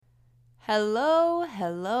Hello,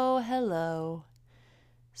 hello, hello.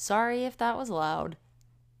 Sorry if that was loud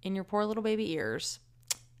in your poor little baby ears.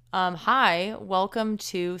 Hi, welcome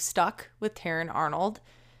to Stuck with Taryn Arnold.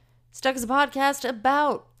 Stuck is a podcast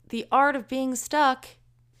about the art of being stuck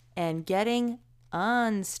and getting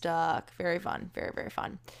unstuck. Very fun, very, very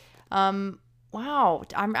fun. Wow,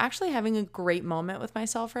 I'm actually having a great moment with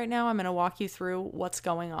myself right now. I'm going to walk you through what's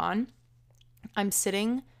going on. I'm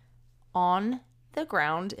sitting on the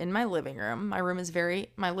ground in my living room. My living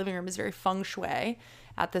room is very feng shui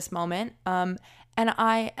at this moment. And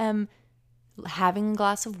I am having a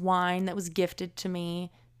glass of wine that was gifted to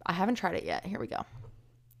me. I haven't tried it yet. Here we go.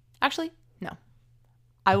 Actually, no.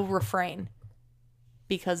 I will refrain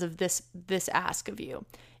because of this ask of you.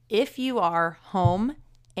 If you are home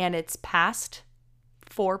and it's past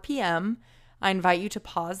 4 p.m., I invite you to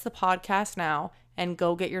pause the podcast now and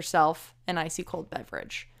go get yourself an icy cold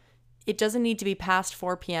beverage. It doesn't need to be past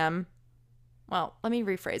 4 p.m. Well, let me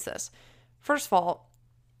rephrase this. First of all,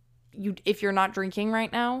 if you're not drinking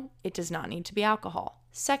right now, it does not need to be alcohol.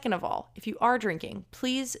 Second of all, if you are drinking,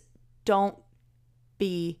 please don't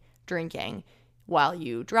be drinking while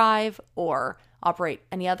you drive or operate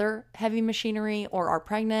any other heavy machinery or are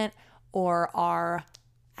pregnant or are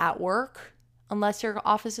at work, unless your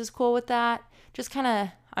office is cool with that. Just kind of,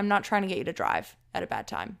 I'm not trying to get you to drive at a bad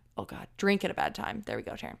time. Oh God, drink at a bad time. There we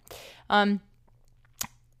go, Taryn.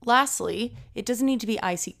 Lastly, it doesn't need to be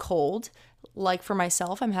icy cold. Like for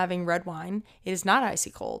myself, I'm having red wine. It is not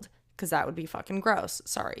icy cold because that would be fucking gross.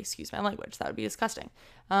 Sorry, excuse my language. That would be disgusting.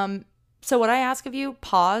 So what I ask of you,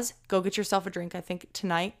 pause, go get yourself a drink. I think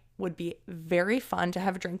tonight would be very fun to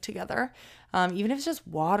have a drink together. Even if it's just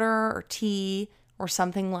water or tea or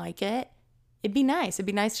something like it, it'd be nice. It'd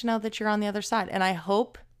be nice to know that you're on the other side. And I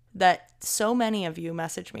hope that so many of you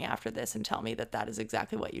message me after this and tell me that that is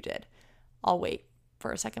exactly what you did. I'll wait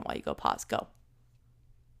for a second while you go pause. Go.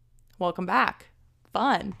 Welcome back.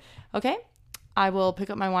 Fun. Okay. I will pick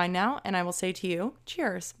up my wine now and I will say to you,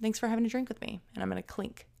 cheers. Thanks for having a drink with me. And I'm going to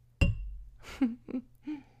clink. That's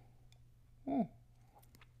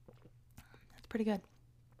pretty good.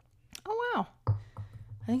 Oh, wow.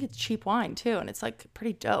 I think it's cheap wine too. And it's like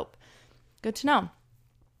pretty dope. Good to know.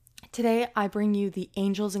 Today, I bring you the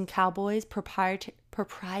Angels and Cowboys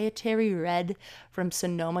proprietary red from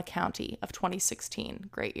Sonoma County of 2016.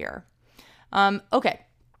 Great year. Okay,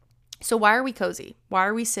 so why are we cozy? Why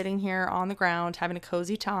are we sitting here on the ground having a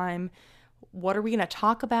cozy time? What are we going to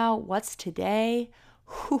talk about? What's today?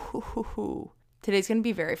 Today's going to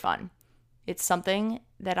be very fun. It's something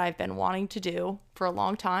that I've been wanting to do for a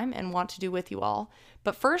long time and want to do with you all.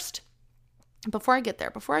 But first, before I get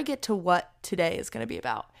to what today is going to be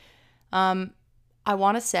about, I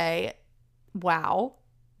want to say, wow,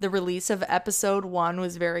 the release of episode 1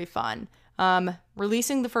 was very fun.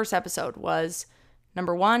 Releasing the first episode was,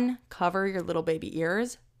 number 1, cover your little baby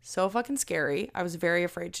ears. So fucking scary. I was very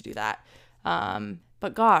afraid to do that.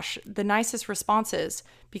 But gosh, the nicest responses,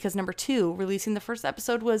 because number 2, releasing the first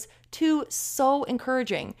episode was so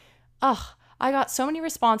encouraging. I got so many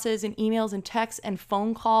responses and emails and texts and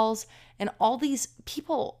phone calls, and all these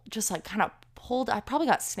people just like kind of I probably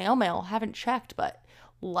got snail mail, haven't checked, but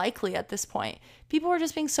likely at this point. People were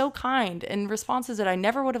just being so kind and responses that I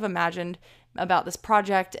never would have imagined about this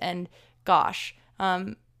project. And gosh,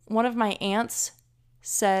 one of my aunts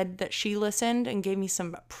said that she listened and gave me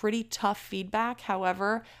some pretty tough feedback.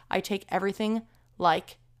 However, I take everything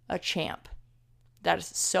like a champ. That is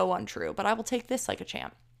so untrue, but I will take this like a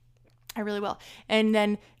champ. I really will. And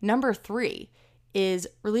then number 3 is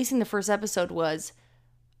releasing the first episode was,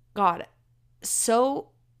 God, so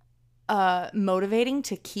motivating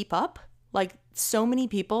to keep up. Like so many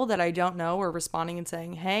people that I don't know were responding and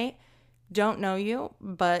saying, hey, don't know you,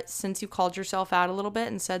 but since you called yourself out a little bit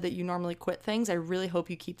and said that you normally quit things, I really hope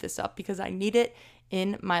you keep this up because I need it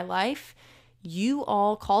in my life. You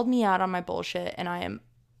all called me out on my bullshit and I am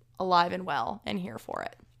alive and well and here for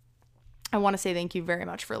it. I want to say thank you very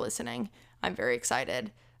much for listening. I'm very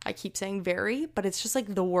excited. I keep saying very, but it's just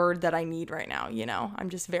like the word that I need right now, you know? I'm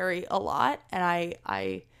just very a lot, and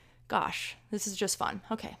gosh, this is just fun.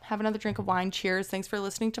 Okay, have another drink of wine. Cheers. Thanks for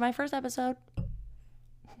listening to my first episode.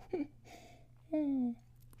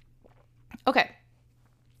 Okay,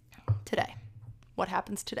 today. What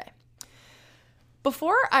happens today?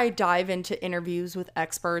 Before I dive into interviews with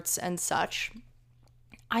experts and such,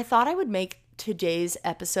 I thought I would make today's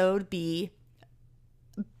episode be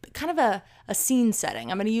kind of a scene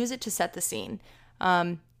setting. I'm going to use it to set the scene,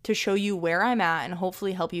 to show you where I'm at and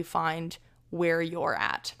hopefully help you find where you're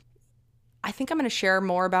at. I think I'm going to share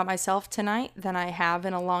more about myself tonight than I have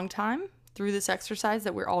in a long time through this exercise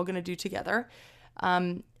that we're all going to do together.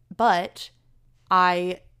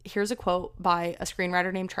 Here's a quote by a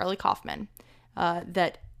screenwriter named Charlie Kaufman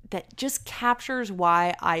that just captures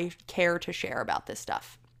why I care to share about this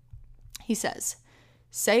stuff. He says,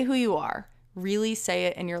 "Say who you are. Really say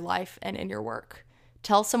it in your life and in your work.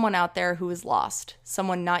 Tell someone out there who is lost,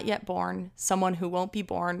 someone not yet born, someone who won't be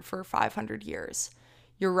born for 500 years.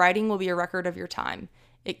 Your writing will be a record of your time.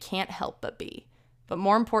 It can't help but be. But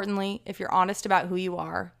more importantly, if you're honest about who you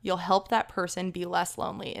are, you'll help that person be less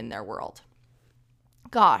lonely in their world."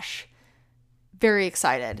 Gosh, very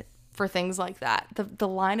excited for things like that. The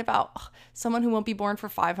line about someone who won't be born for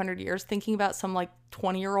 500 years, thinking about some like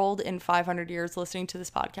 20-year-old in 500 years listening to this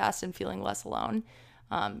podcast and feeling less alone.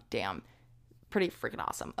 Damn, pretty freaking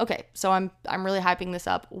awesome. Okay, so I'm really hyping this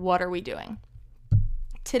up. What are we doing?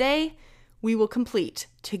 Today, we will complete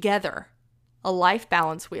together a life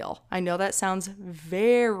balance wheel. I know that sounds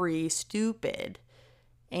very stupid,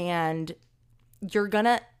 and you're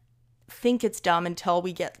gonna think it's dumb until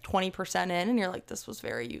we get 20% in and you're like, this was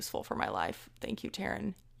very useful for my life. Thank you,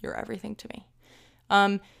 Taryn. You're everything to me.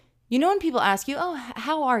 You know when people ask you, oh,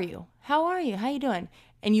 how are you? How are you? How you doing?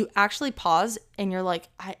 And you actually pause and you're like,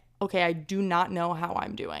 I do not know how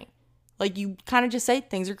I'm doing. Like you kind of just say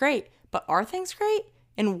things are great, but are things great?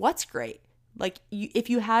 And what's great? Like if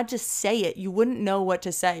you had to say it, you wouldn't know what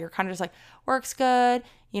to say. You're kind of just like, work's good.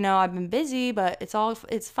 You know, I've been busy, but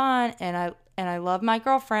it's fun. And I love my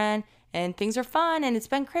girlfriend and things are fun and it's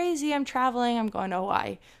been crazy. I'm traveling. I'm going to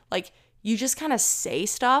Hawaii. Like you just kind of say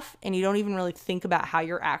stuff and you don't even really think about how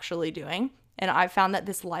you're actually doing. And I found that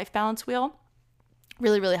this life balance wheel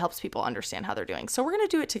really, really helps people understand how they're doing. So we're going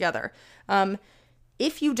to do it together.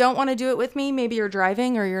 If you don't want to do it with me, maybe you're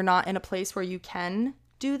driving or you're not in a place where you can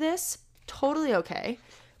do this, totally okay.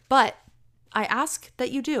 But I ask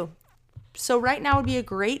that you do. So right now would be a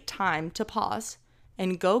great time to pause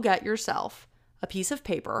and go get yourself a piece of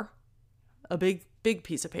paper, a big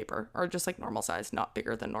piece of paper, or just like normal size, not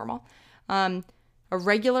bigger than normal, a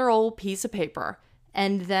regular old piece of paper,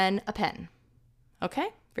 and then a pen. Okay?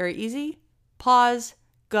 Very easy. Pause,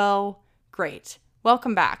 go, great.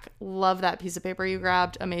 Welcome back. Love that piece of paper you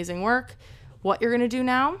grabbed. Amazing work. What you're going to do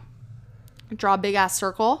now, draw a big ass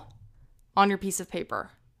circle on your piece of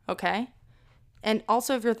paper. Okay? And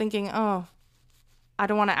also if you're thinking, oh, I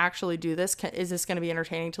don't want to actually do this. Is this going to be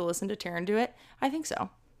entertaining to listen to Taryn do it? I think so.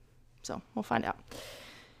 So we'll find out.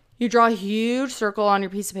 You draw a huge circle on your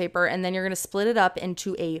piece of paper and then you're going to split it up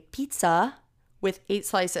into a pizza with 8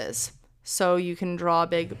 slices. So you can draw a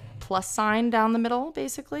big plus sign down the middle,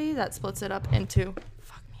 basically. That splits it up into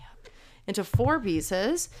 4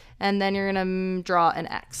 pieces. And then you're going to draw an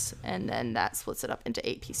X. And then that splits it up into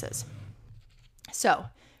 8 pieces. So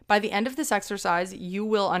by the end of this exercise, you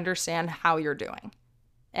will understand how you're doing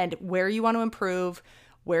and where you want to improve,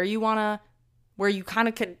 where you kind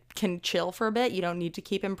of can chill for a bit. You don't need to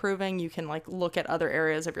keep improving. You can like look at other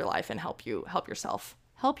areas of your life and help yourself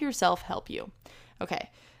help you.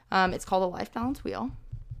 Okay. It's called a life balance wheel.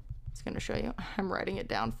 It's going to show you. I'm writing it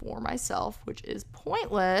down for myself, which is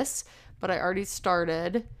pointless, but I already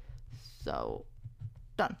started. So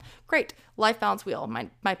done. Great. Life balance wheel.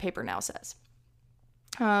 My paper now says.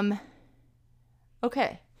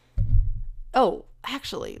 Okay. Oh,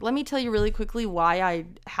 actually, let me tell you really quickly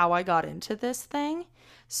how I got into this thing.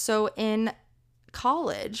 So in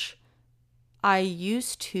college, I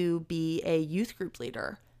used to be a youth group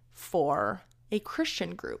leader for a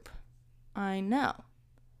Christian group. I know.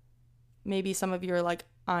 Maybe some of you are like,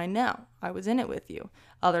 I know, I was in it with you.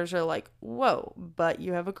 Others are like, whoa, but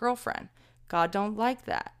you have a girlfriend. God don't like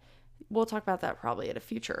that. We'll talk about that probably at a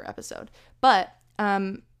future episode. But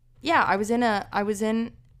yeah, I was in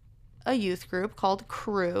a youth group called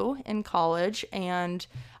Crew in college, and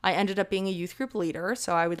I ended up being a youth group leader.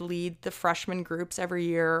 So I would lead the freshman groups every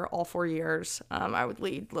year, all 4 years. I would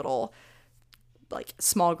lead little like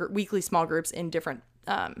weekly small groups in different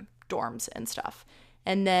dorms and stuff.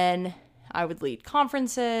 And then I would lead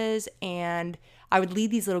conferences, and I would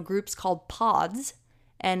lead these little groups called pods.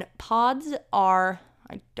 And pods are,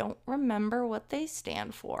 I don't remember what they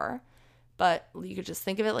stand for, but you could just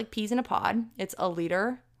think of it like peas in a pod. It's a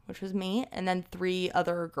leader, which was me, and then 3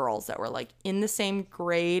 other girls that were like in the same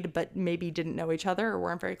grade, but maybe didn't know each other or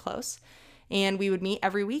weren't very close. And we would meet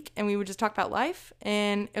every week and we would just talk about life,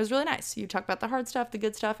 and it was really nice. You talk about the hard stuff, the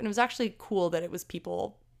good stuff, and it was actually cool that it was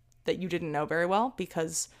people that you didn't know very well,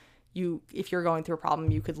 because if you're going through a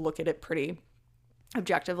problem, you could look at it pretty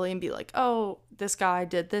objectively and be like, oh, this guy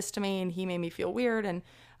did this to me and he made me feel weird, and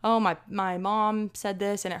oh, my mom said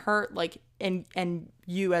this and it hurt, like, and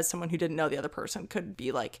you as someone who didn't know the other person could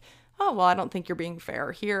be like, oh, well, I don't think you're being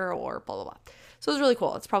fair here, or blah, blah, blah. So it was really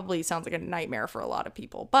cool. It's probably sounds like a nightmare for a lot of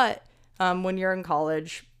people. But when you're in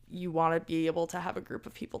college, you want to be able to have a group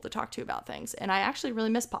of people to talk to about things. And I actually really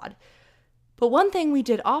miss pod. But one thing we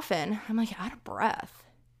did often, I'm like out of breath.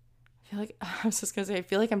 I was just going to say, I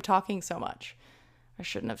feel like I'm talking so much. I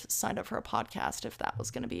shouldn't have signed up for a podcast if that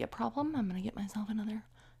was going to be a problem. I'm going to get myself another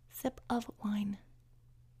sip of wine.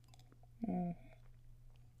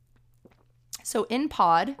 So in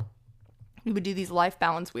pod, we would do these life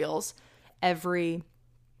balance wheels probably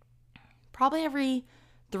every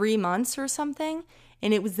 3 months or something.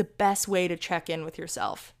 And it was the best way to check in with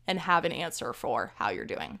yourself and have an answer for how you're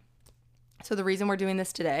doing. So the reason we're doing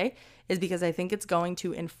this today is because I think it's going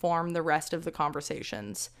to inform the rest of the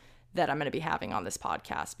conversations that I'm going to be having on this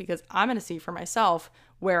podcast, because I'm going to see for myself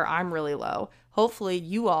where I'm really low. Hopefully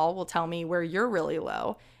you all will tell me where you're really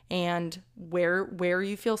low and where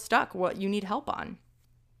you feel stuck, what you need help on.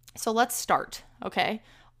 So let's start, okay?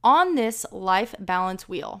 On this life balance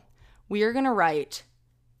wheel, we are going to write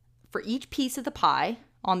for each piece of the pie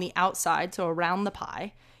on the outside, so around the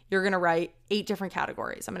pie, you're going to write 8 different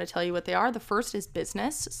categories. I'm going to tell you what they are. The first is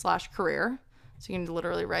business/career. So you can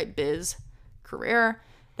literally write biz, career.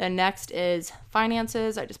 Then next is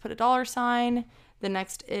finances. I just put a $sign. The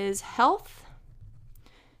next is health.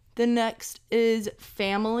 The next is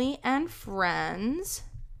family and friends.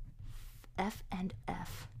 F and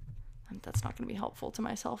F. That's not going to be helpful to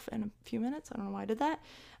myself in a few minutes. I don't know why I did that.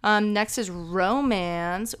 Next is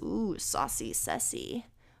romance. Ooh, saucy, sassy.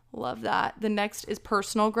 Love that. The next is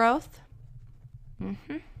personal growth. I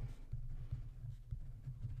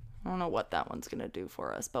don't know what that one's going to do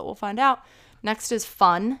for us, but we'll find out. Next is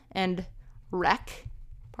fun and rec,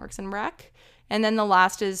 parks and rec. And then the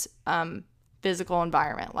last is physical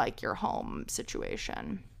environment, like your home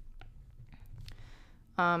situation.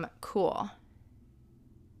 Cool.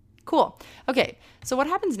 Okay, so what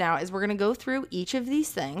happens now is we're going to go through each of these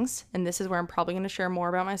things, and this is where I'm probably going to share more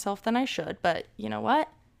about myself than I should, but you know what?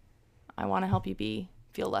 I want to help you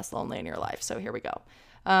feel less lonely in your life, so here we go.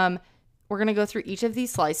 We're going to go through each of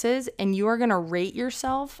these slices, and you are going to rate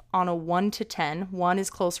yourself on a 1 to 10. 1 is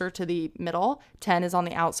closer to the middle. 10 is on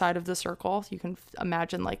the outside of the circle. So you can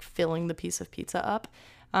imagine like filling the piece of pizza up.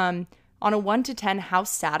 On a 1 to 10, how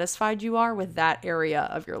satisfied you are with that area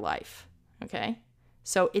of your life. Okay?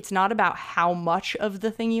 So it's not about how much of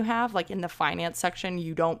the thing you have. Like in the finance section,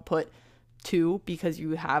 you don't put 2 because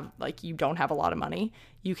you don't have a lot of money.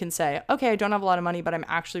 You can say, okay, I don't have a lot of money, but I'm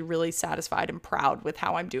actually really satisfied and proud with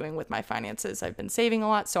how I'm doing with my finances. I've been saving a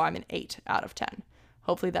lot, so I'm an 8 out of 10.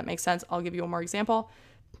 Hopefully that makes sense. I'll give you one more example.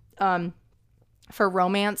 For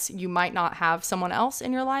romance, you might not have someone else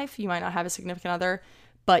in your life. You might not have a significant other,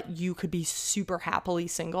 but you could be super happily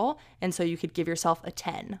single. And so you could give yourself a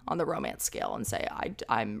 10 on the romance scale and say,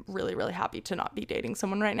 I'm really, really happy to not be dating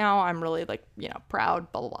someone right now. I'm really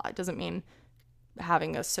proud, blah, blah, blah. It doesn't mean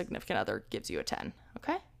having a significant other gives you a 10.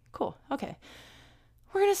 Okay, cool. Okay.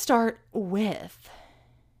 We're going to start with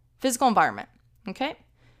physical environment. Okay.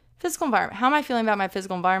 Physical environment. How am I feeling about my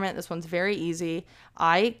physical environment? This one's very easy.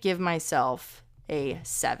 I give myself a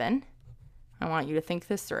 7. I want you to think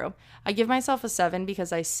this through. I give myself a 7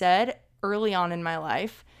 because I said early on in my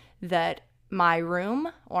life that my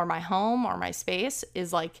room or my home or my space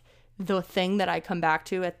is like the thing that I come back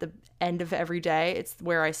to at the end of every day. It's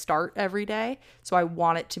where I start every day. So I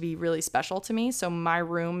want it to be really special to me. So my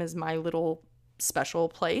room is my little special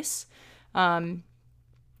place. And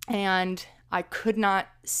I could not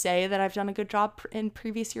say that I've done a good job in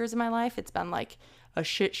previous years of my life. It's been like a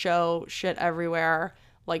shit show, shit everywhere,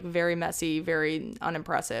 like very messy, very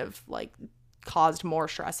unimpressive, like caused more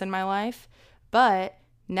stress in my life. But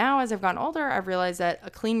now as I've gotten older, I've realized that a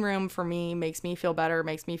clean room for me makes me feel better,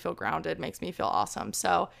 makes me feel grounded, makes me feel awesome.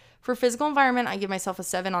 So for physical environment, I give myself a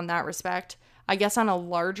 7 on that respect. I guess on a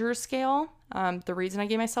larger scale, the reason I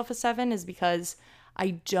gave myself a 7 is because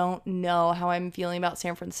I don't know how I'm feeling about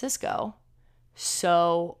San Francisco.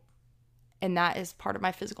 So, and that is part of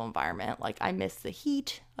my physical environment. Like I miss the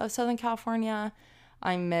heat of Southern California.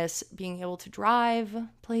 I miss being able to drive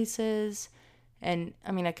places. And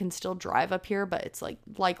I mean, I can still drive up here, but it's like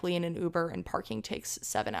likely in an Uber and parking takes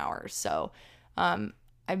 7 hours. So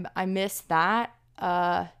I miss that.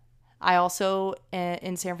 I also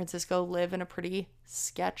in San Francisco live in a pretty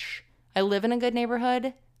I live in a good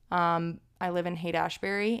neighborhood. I live in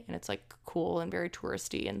Haight-Ashbury and it's like cool and very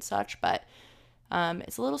touristy and such, but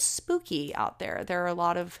it's a little spooky out there. It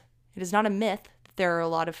is not a myth. There are a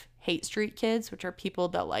lot of Haight Street kids, which are people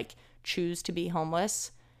that like choose to be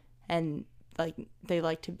homeless and like they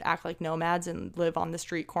like to act like nomads and live on the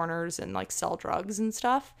street corners and like sell drugs and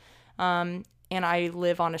stuff. And I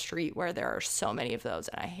live on a street where there are so many of those,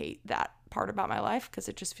 and I hate that part about my life because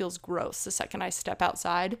it just feels gross the second I step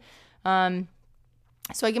outside. So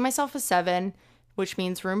I give myself a 7, which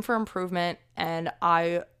means room for improvement, and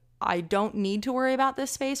I don't need to worry about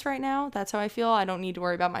this space right now. That's how I feel. I don't need to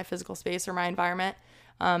worry about my physical space or my environment,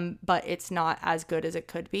 but it's not as good as it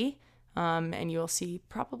could be. And you'll see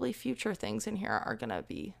probably future things in here are going to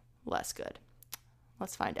be less good.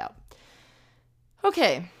 Let's find out.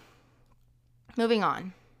 Okay, moving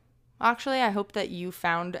on. Actually, I hope that you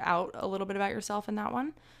found out a little bit about yourself in that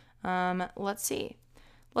one. Let's see.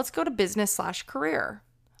 Let's go to business/career.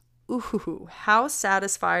 Ooh, how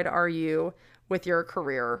satisfied are you with your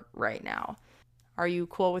career right now? Are you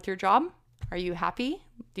cool with your job? Are you happy?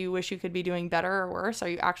 Do you wish you could be doing better or worse? Are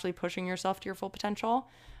you actually pushing yourself to your full potential?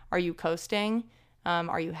 Are you coasting?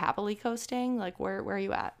 Are you happily coasting? Like, where are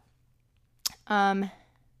you at?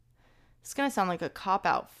 It's going to sound like a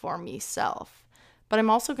cop-out for myself, but I'm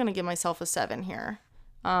also going to give myself a 7 here.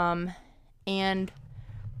 And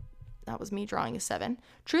that was me drawing a 7.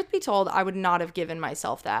 Truth be told, I would not have given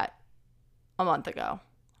myself that a month ago.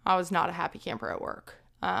 I was not a happy camper at work.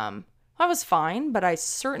 I was fine, but I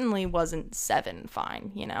certainly wasn't 7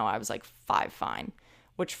 fine. You know, I was like 5 fine,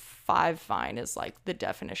 which 5 fine is like the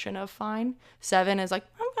definition of fine. 7 is like,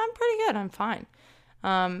 I'm pretty good. I'm fine.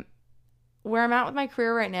 Where I'm at with my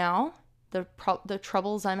career right now, the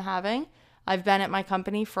troubles I'm having, I've been at my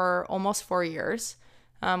company for almost 4 years,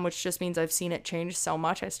 which just means I've seen it change so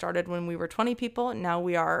much. I started when we were 20 people, and now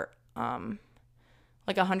we are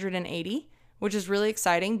like 180, which is really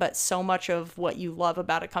exciting, but so much of what you love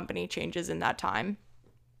about a company changes in that time,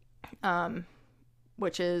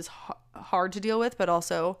 which is hard to deal with, but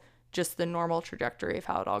also just the normal trajectory of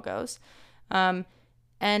how it all goes.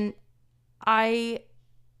 And I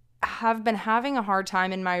have been having a hard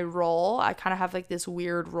time in my role. I kind of have like this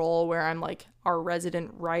weird role where I'm like our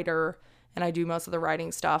resident writer and I do most of the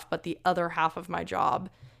writing stuff, but the other half of my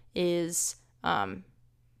job is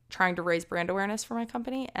trying to raise brand awareness for my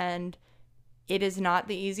company, and it is not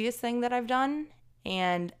the easiest thing that I've done.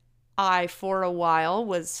 And I, for a while,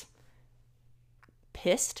 was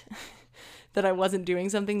pissed that I wasn't doing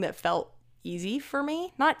something that felt easy for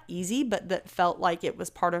me. Not easy, but that felt like it was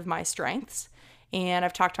part of my strengths. And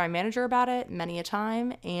I've talked to my manager about it many a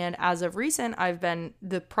time. And as of recent,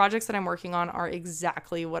 the projects that I'm working on are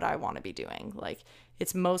exactly what I want to be doing. Like,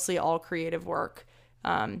 it's mostly all creative work.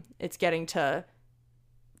 It's getting to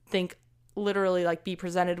think literally, like, be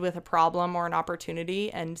presented with a problem or an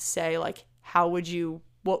opportunity and say, like, what would you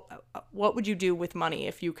do with money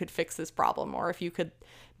if you could fix this problem, or if you could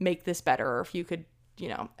make this better, or if you could,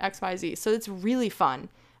 X, Y, Z. So it's really fun.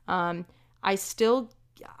 I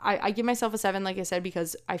give myself a 7, like I said,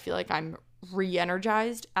 because I feel like I'm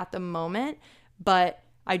re-energized at the moment, but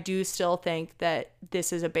I do still think that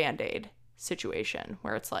this is a Band-Aid situation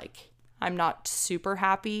where it's like, I'm not super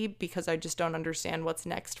happy because I just don't understand what's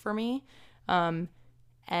next for me. And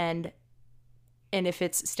if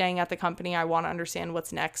it's staying at the company, I want to understand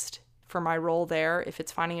what's next for my role there. If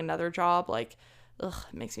it's finding another job, like, it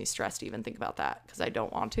makes me stressed to even think about that because I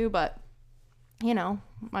don't want to, but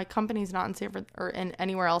my company's not in San Fran or in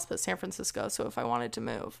anywhere else but San Francisco. So if I wanted to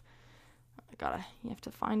move, you have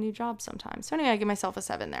to find new jobs sometimes. So anyway, I give myself a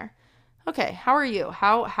 7 there. Okay. How are you?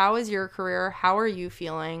 How is your career? How are you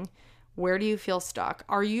feeling? Where do you feel stuck?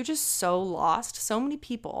 Are you just so lost? So many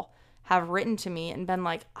people have written to me and been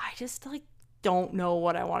like, I just don't know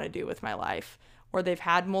what I want to do with my life, or they've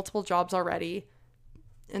had multiple jobs already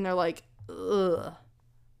and they're like, ugh,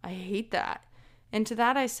 I hate that. And to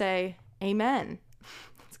that I say, amen.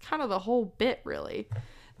 It's kind of the whole bit, really.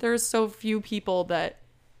 There's so few people that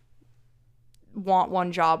want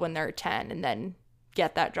one job when they're 10 and then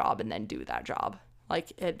get that job and then do that job.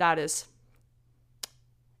 That is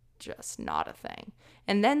just not a thing.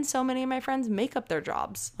 And then so many of my friends make up their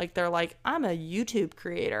jobs. Like, they're like, I'm a YouTube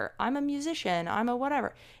creator, I'm a musician, I'm a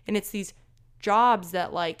whatever. And it's these jobs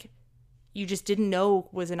that like you just didn't know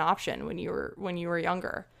was an option when you were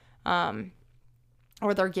younger.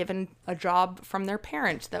 Or they're given a job from their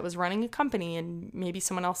parent that was running a company, and maybe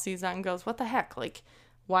someone else sees that and goes, what the heck? Like,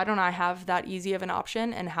 why don't I have that easy of an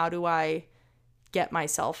option? And how do I get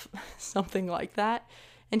myself something like that?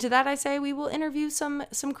 And to that I say, we will interview some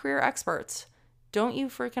career experts. Don't you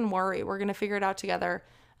freaking worry. We're going to figure it out together.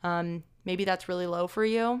 Maybe that's really low for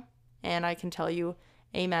you. And I can tell you,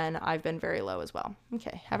 amen, I've been very low as well.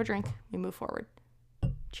 Okay, have a drink. We move forward.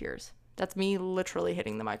 Cheers. That's me literally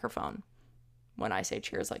hitting the microphone when I say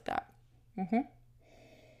cheers like that.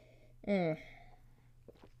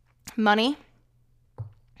 Money,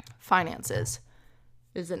 finances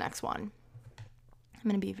is the next one. I'm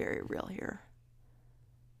going to be very real here.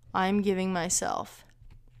 I'm giving myself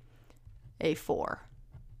a 4.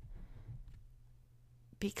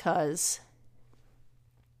 Because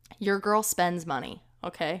your girl spends money,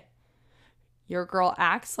 okay? Your girl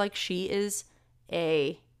acts like she is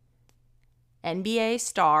a NBA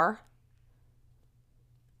star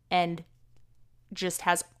and just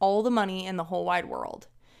has all the money in the whole wide world.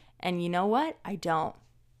 And you know what? I don't.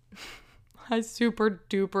 I super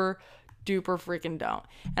duper freaking don't.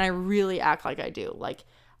 And I really act like I do. Like,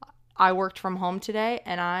 I worked from home today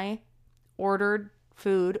and I ordered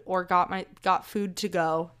food or got food to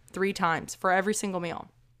go 3 times for every single meal.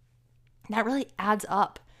 That really adds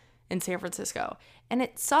up in San Francisco. And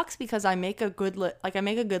it sucks because I make a good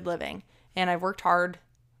living and I've worked hard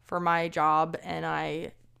for my job and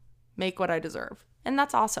I make what I deserve. And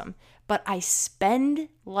that's awesome. But I spend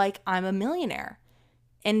like I'm a millionaire.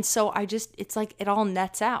 And so it's like it all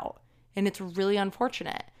nets out and it's really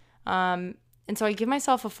unfortunate. And so I give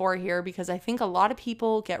myself a 4 here because I think a lot of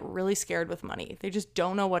people get really scared with money. They just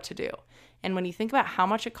don't know what to do. And when you think about how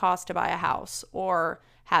much it costs to buy a house or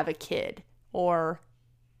have a kid or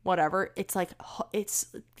whatever, it's like,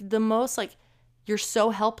 it's the most like, you're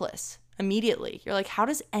so helpless immediately. You're like, how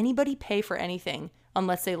does anybody pay for anything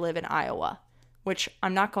unless they live in Iowa? Which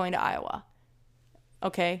I'm not going to Iowa.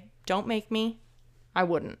 Okay, don't make me. I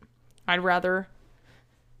wouldn't. I'd rather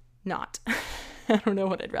not. I don't know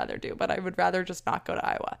what I'd rather do, but I would rather just not go to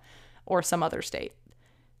Iowa or some other state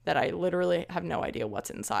that I literally have no idea what's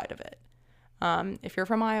inside of it. If you're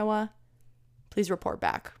from Iowa, please report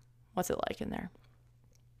back. What's it like in there?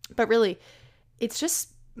 But really, it's just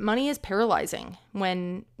money is paralyzing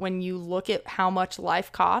when you look at how much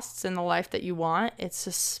life costs and the life that you want. It's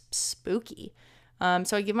just spooky.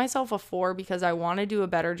 So I give myself a 4 because I want to do a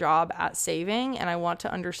better job at saving and I want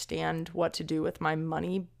to understand what to do with my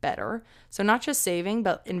money better. So not just saving,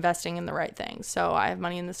 but investing in the right things. So I have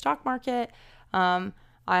money in the stock market. I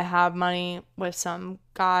have money with some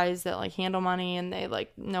guys that like handle money and they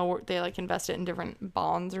invest it in different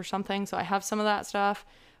bonds or something. So I have some of that stuff,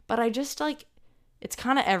 but I just like, it's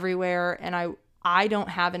kind of everywhere. And I don't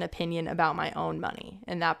have an opinion about my own money,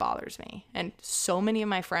 and that bothers me. And so many of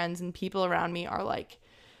my friends and people around me are like,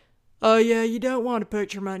 oh yeah, you don't want to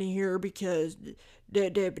put your money here because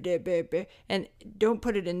and don't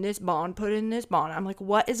put it in this bond, put it in this bond. I'm like,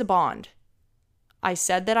 what is a bond? I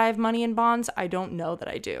said that I have money in bonds. I don't know that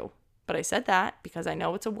I do, but I said that because I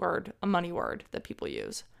know it's a word, a money word that people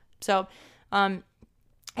use. So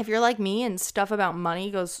if you're like me and stuff about money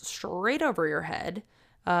goes straight over your head,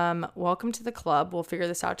 welcome to the club. We'll figure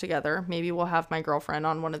this out together. Maybe we'll have my girlfriend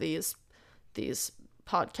on one of these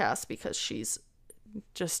podcasts because she's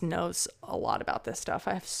just knows a lot about this stuff.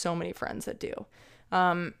 I have so many friends that do.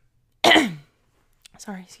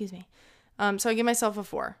 Sorry, excuse me. So I give myself a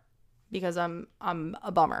 4 because I'm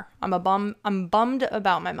a bummer. I'm bummed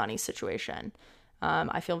about my money situation.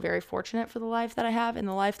 I feel very fortunate for the life that I have and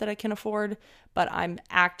the life that I can afford, but I'm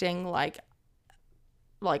acting like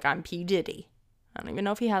I'm P. Diddy. I don't even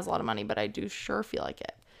know if he has a lot of money, but I do sure feel like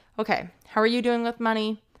it. Okay, how are you doing with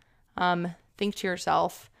money? Think to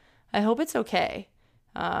yourself, I hope it's okay.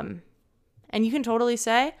 And you can totally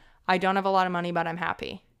say, I don't have a lot of money, but I'm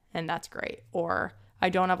happy. And that's great. Or I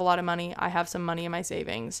don't have a lot of money. I have some money in my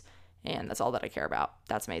savings and that's all that I care about.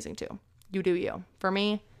 That's amazing too. You do you. For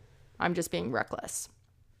me, I'm just being reckless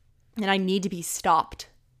and I need to be stopped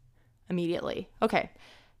immediately. Okay.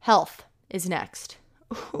 Health is next.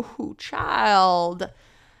 Ooh, child.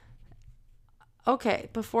 Okay,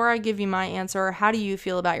 before I give you my answer, how do you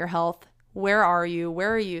feel about your health? Where are you?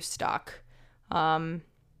 Where are you stuck? You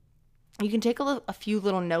can take a few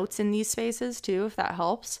little notes in these spaces too, if that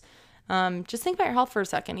helps. Just think about your health for a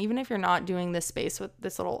second, even if you're not doing this space with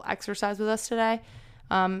this little exercise with us today.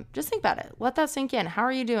 Just think about it. Let that sink in. How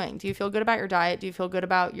are you doing? Do you feel good about your diet? Do you feel good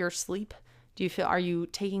about your sleep? Are you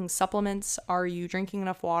taking supplements? Are you drinking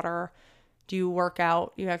enough water? Do you work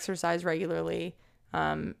out? Do you exercise regularly?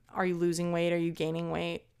 Are you losing weight? Are you gaining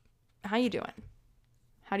weight? How you doing?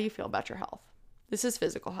 How do you feel about your health? This is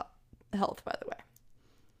physical health, by the way.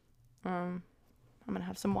 I'm going to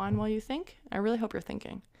have some wine while you think. I really hope you're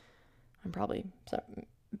thinking. I'm probably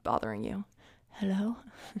bothering you. Hello?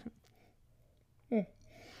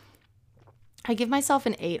 I give myself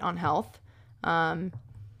an 8 on health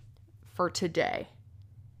for today.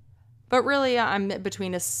 But really, I'm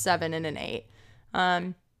between a 7 and an 8.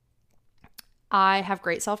 I have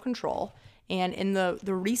great self-control. And in the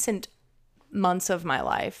recent months of my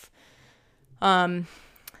life, I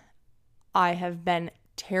have been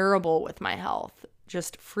terrible with my health.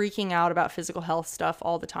 just freaking out about physical health stuff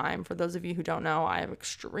all the time. For those of you who don't know, I have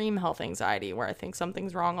extreme health anxiety where I think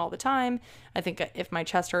something's wrong all the time. I think if my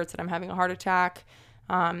chest hurts that I'm having a heart attack.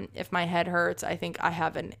 If my head hurts, I think I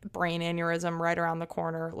have a brain aneurysm right around the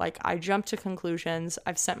corner. Like, I jump to conclusions.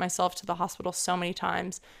 I've sent myself to the hospital so many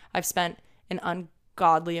times. I've spent an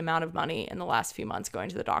ungodly amount of money in the last few months going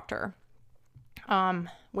to the doctor,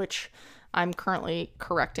 which I'm currently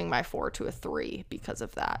correcting my 4 to a 3 because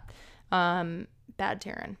of that. Bad,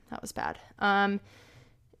 Taryn. That was bad.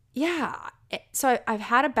 Yeah. So I've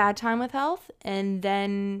had a bad time with health, and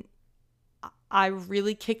then I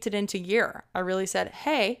really kicked it into gear. I really said,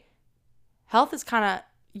 hey, health is kind of,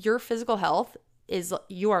 your physical health is,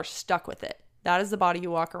 you are stuck with it. That is the body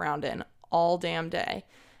you walk around in all damn day.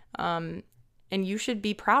 And you should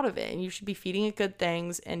be proud of it, and you should be feeding it good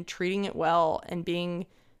things and treating it well and being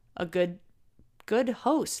a good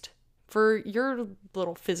host for your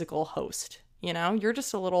little physical host. You know, you're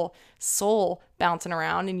just a little soul bouncing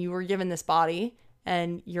around, and you were given this body,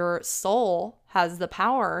 and your soul has the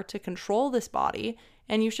power to control this body,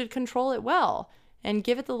 and you should control it well and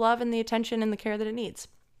give it the love and the attention and the care that it needs.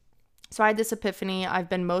 So I had this epiphany. I've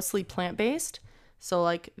been mostly plant-based, so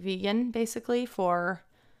like vegan basically, for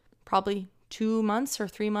probably 2 months or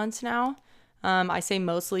 3 months now. I say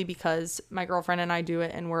mostly because my girlfriend and I do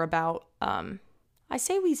it, and we're about, I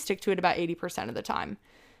say we stick to it about 80% of the time.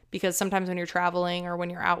 Because sometimes when you're traveling or when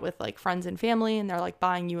you're out with like friends and family and they're like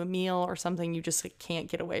buying you a meal or something, you just like, can't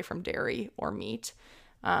get away from dairy or meat.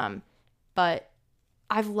 But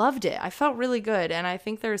I've loved it. I felt really good. And I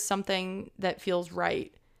think there's something that feels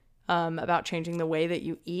right about changing the way that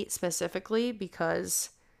you eat specifically, because,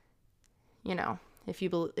 you know, if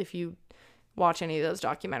you watch any of those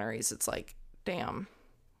documentaries, it's like, damn,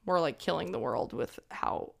 we're like killing the world with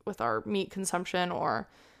our meat consumption, or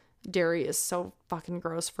dairy is so fucking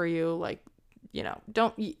gross for you. Like, you know,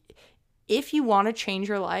 if you want to change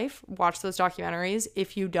your life, watch those documentaries.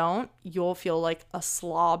 If you don't, you'll feel like a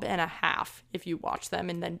slob and a half if you watch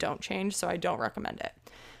them and then don't change. So I don't recommend it.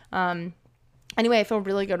 Anyway, I feel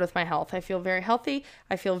really good with my health. I feel very healthy.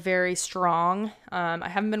 I feel very strong. I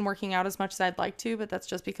haven't been working out as much as I'd like to, but that's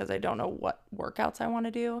just because I don't know what workouts I want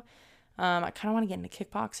to do. I kind of want to get into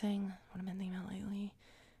kickboxing. What I've been thinking about lately.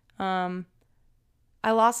 I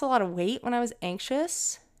lost a lot of weight when I was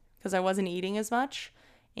anxious because I wasn't eating as much,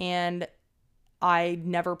 and I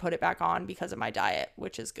never put it back on because of my diet,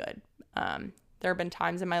 which is good. There have been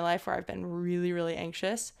times in my life where I've been really, really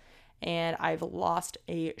anxious, and I've lost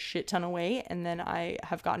a shit ton of weight, and then I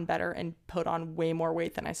have gotten better and put on way more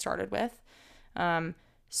weight than I started with. And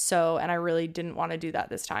I really didn't want to do that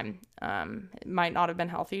this time. It might not have been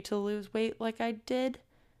healthy to lose weight like I did,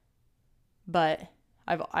 but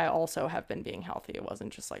I also have been being healthy. It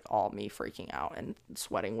wasn't just like all me freaking out and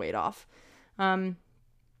sweating weight off. But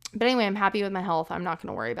anyway, I'm happy with my health. I'm not going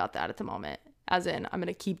to worry about that at the moment. As in, I'm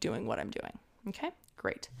going to keep doing what I'm doing. Okay,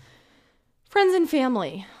 great. Friends and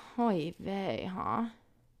family. Oy vey, huh?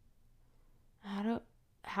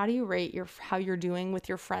 How do you rate how you're doing with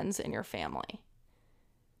your friends and your family?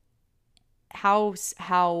 How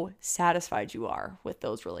satisfied you are with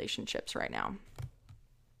those relationships right now?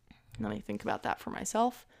 Let me think about that for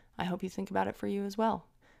myself. I hope you think about it for you as well.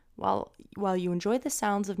 While you enjoy the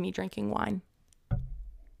sounds of me drinking wine.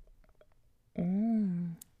 Wow,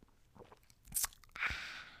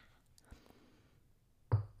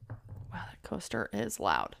 that coaster is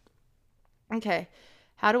loud. Okay,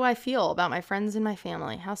 how do I feel about my friends and my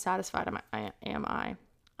family? How satisfied am I?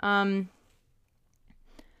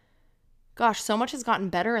 Gosh, so much has gotten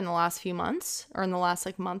better in the last few months, or in the last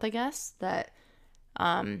like month, I guess, that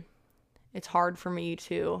it's hard for me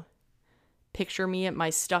to picture me at my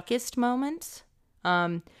stuckest moments.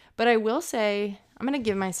 But I will say I'm going to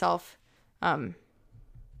give myself a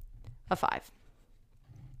 5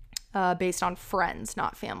 based on friends,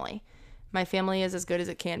 not family. My family is as good as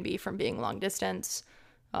it can be from being long distance.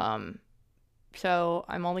 So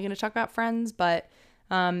I'm only going to talk about friends, but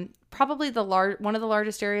probably one of the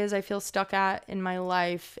largest areas I feel stuck at in my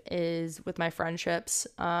life is with my friendships.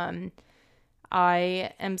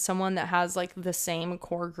 I am someone that has like the same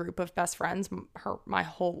core group of best friends my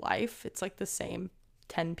whole life. It's like the same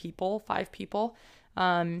 5 people.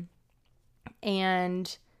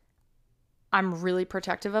 And I'm really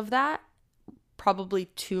protective of that. Probably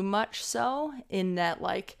too much so, in that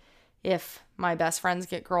like if my best friends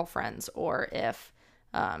get girlfriends, or if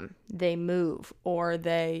they move, or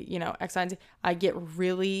they, X, Y, and Z, I get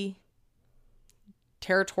really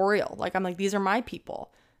territorial. Like I'm like, these are my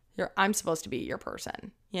people. I'm supposed to be your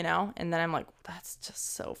person, And then I'm like, that's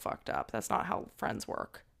just so fucked up. That's not how friends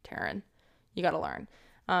work, Taryn. You got to learn.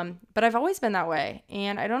 But I've always been that way,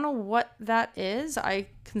 and I don't know what that is. I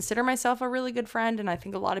consider myself a really good friend, and I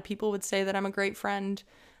think a lot of people would say that I'm a great friend.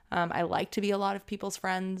 I like to be a lot of people's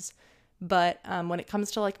friends, but when it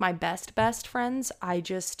comes to like my best friends,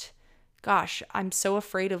 gosh, I'm so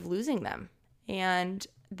afraid of losing them. And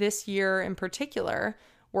this year in particular,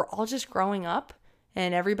 we're all just growing up,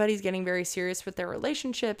 and everybody's getting very serious with their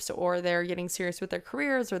relationships, or they're getting serious with their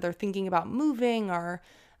careers, or they're thinking about moving, or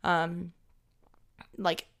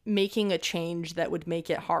like making a change that would make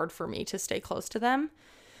it hard for me to stay close to them.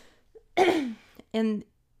 and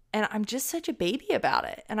I'm just such a baby about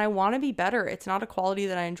it, and I want to be better. It's not a quality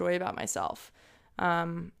that I enjoy about myself.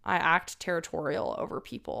 I act territorial over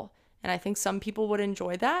people, and I think some people would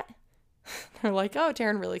enjoy that. They're like, oh,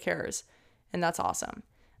 Taryn really cares, and that's awesome.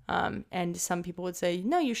 And some people would say,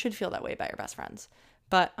 no, you should feel that way about your best friends.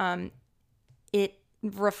 But it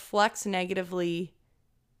reflects negatively.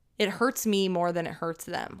 It hurts me more than it hurts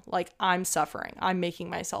them. Like, I'm suffering. I'm making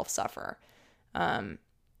myself suffer. And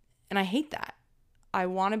I hate that. I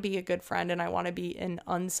want to be a good friend, and I want to be an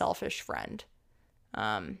unselfish friend.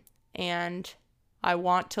 And I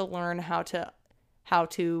want to learn how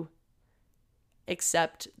to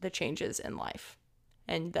accept the changes in life,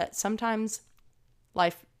 and that sometimes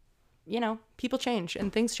life, people change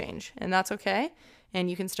and things change, and that's okay. And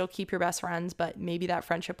you can still keep your best friends, but maybe that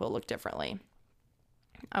friendship will look differently.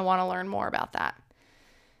 I want to learn more about that.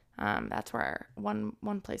 That's where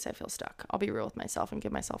one place I feel stuck. I'll be real with myself and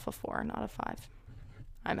give myself a 4, not a 5.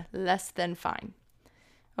 I'm less than fine.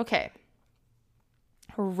 Okay.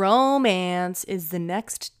 Romance is the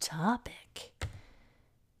next topic.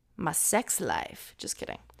 My sex life. Just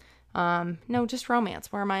kidding. No, just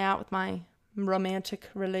romance. Where am I at with my romantic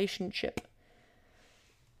relationship?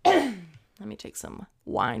 Let me take some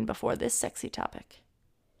wine before this sexy topic.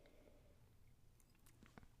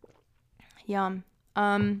 Yum.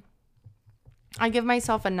 I give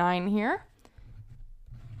myself a 9 here.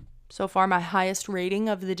 So far, my highest rating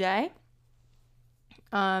of the day.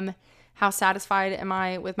 How satisfied am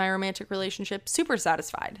I with my romantic relationship? Super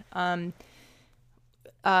satisfied.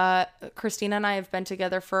 Christina and I have been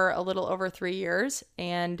together for a little over 3 years,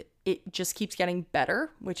 and it just keeps getting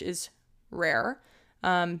better, which is rare.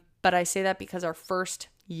 But I say that because our first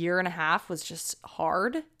year and a half was just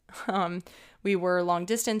hard. We were long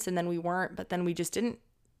distance, and then we weren't, but then we just didn't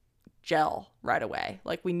gel right away.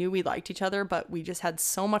 Like, we knew we liked each other, but we just had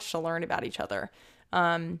so much to learn about each other.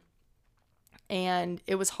 And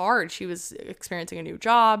it was hard. She was experiencing a new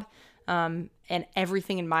job, and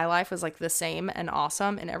everything in my life was like the same and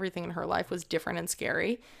awesome, and everything in her life was different and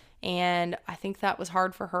scary. And I think that was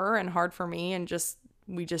hard for her and hard for me, and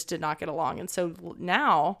we just did not get along. And so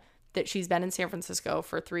now that she's been in San Francisco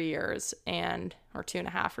for 3 years or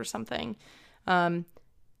 2.5 or something,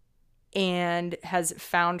 and has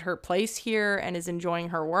found her place here and is enjoying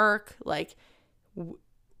her work, like,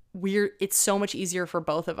 it's so much easier for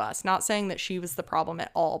both of us. Not saying that she was the problem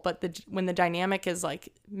at all, but when the dynamic is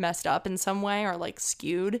like messed up in some way, or like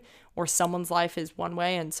skewed, or someone's life is one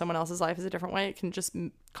way and someone else's life is a different way, it can just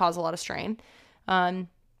cause a lot of strain. And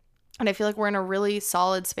I feel like we're in a really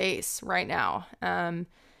solid space right now. And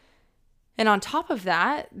on top of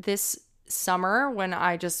that, this summer, when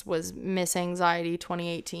I just was Miss Anxiety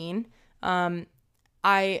 2018,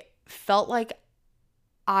 I felt like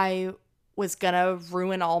I was gonna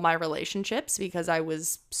ruin all my relationships because I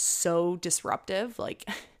was so disruptive. Like,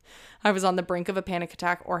 I was on the brink of a panic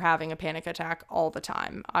attack or having a panic attack all the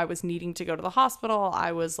time. I was needing to go to the hospital.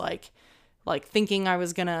 I was like thinking I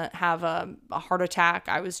was gonna have a heart attack.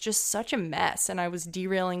 I was just such a mess, and I was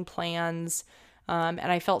derailing plans. And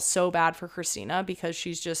I felt so bad for Christina because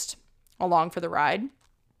she's just along for the ride.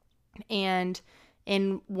 And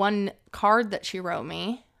in one card that she wrote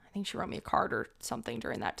me, I think she wrote me a card or something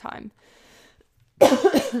during that time.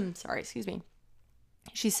 Sorry, excuse me.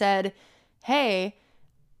 She said, hey,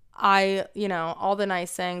 all the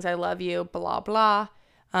nice things, I love you, blah, blah.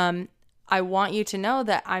 I want you to know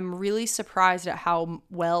that I'm really surprised at how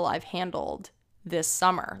well I've handled this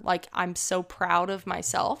summer. Like, I'm so proud of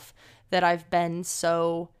myself that I've been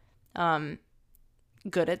so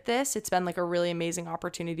good at this. It's been like a really amazing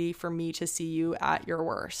opportunity for me to see you at your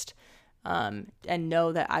worst, and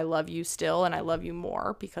know that I love you still, and I love you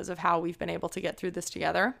more because of how we've been able to get through this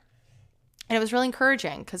together. And it was really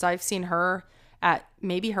encouraging because I've seen her at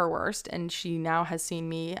maybe her worst, and she now has seen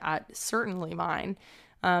me at certainly mine.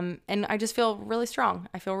 And I just feel really strong.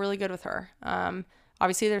 I feel really good with her.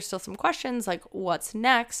 Obviously, there's still some questions like, what's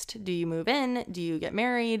next? Do you move in? Do you get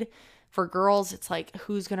married? For girls, it's like,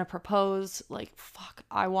 who's going to propose? Like, fuck,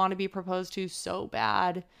 I want to be proposed to so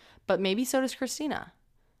bad, but maybe so does Christina.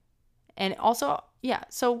 And also, yeah,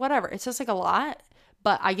 so whatever. It's just like a lot,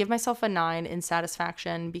 but I give myself a 9 in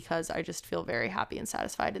satisfaction because I just feel very happy and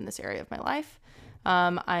satisfied in this area of my life.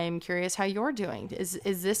 I'm curious how you're doing. Is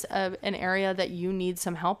this an area that you need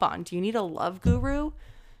some help on? Do you need a love guru?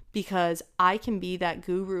 Because I can be that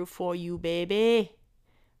guru for you, baby.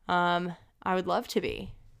 I would love to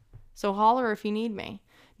be. So holler if you need me.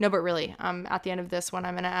 No, but really, at the end of this one,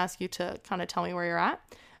 I'm going to ask you to kind of tell me where you're at.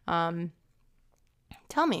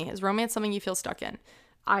 Tell me, is romance something you feel stuck in?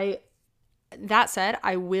 That said,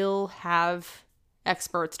 I will have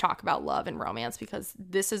experts talk about love and romance because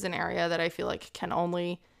this is an area that I feel like can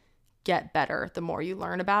only get better the more you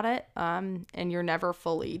learn about it. And you're never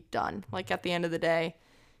fully done. Like at the end of the day,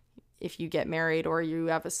 if you get married or you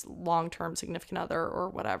have a long-term significant other or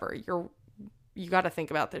whatever, you got to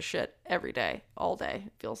think about this shit every day, all day,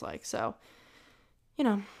 it feels like. So,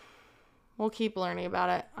 we'll keep learning about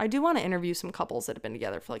it. I do want to interview some couples that have been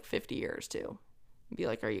together for like 50 years too. Be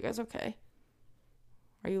like, are you guys okay?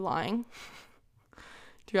 Are you lying?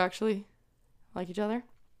 Do you actually like each other?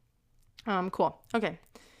 Cool. Okay.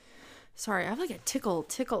 Sorry, I have like a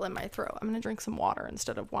tickle in my throat. I'm going to drink some water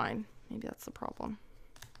instead of wine. Maybe that's the problem.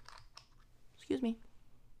 Excuse me.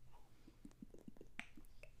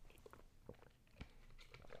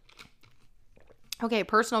 Okay,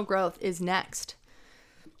 personal growth is next.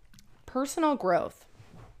 Personal growth.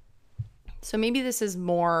 So maybe this is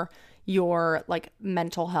more your like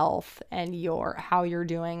mental health and your how you're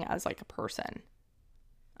doing as like a person.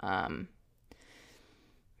 Man,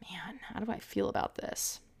 how do I feel about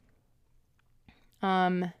this?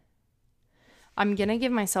 I'm gonna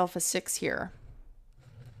give myself a 6 here.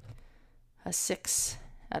 A 6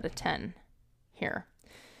 out of 10 here.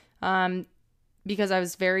 Because I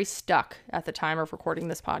was very stuck at the time of recording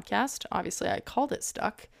this podcast. Obviously, I called it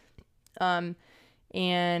stuck.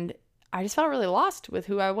 And I just felt really lost with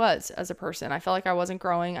who I was as a person. I felt like I wasn't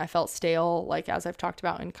growing. I felt stale, like as I've talked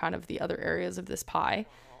about in kind of the other areas of this pie.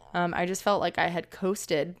 I just felt like I had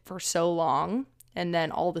coasted for so long. And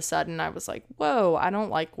then all of a sudden I was like, whoa, I don't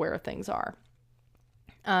like where things are.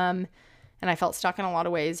 And I felt stuck in a lot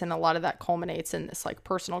of ways. And a lot of that culminates in this like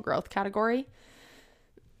personal growth category.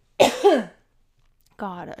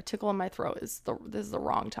 God, a tickle in my throat this is the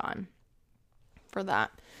wrong time for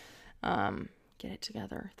that. Get it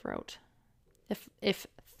together, throat. If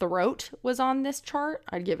throat was on this chart,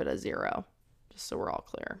 I'd give it a 0, just so we're all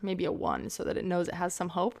clear. Maybe a 1 so that it knows it has some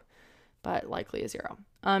hope, but likely a 0.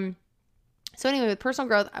 So anyway, with personal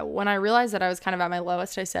growth, when I realized that I was kind of at my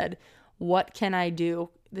lowest, I said, what can I do?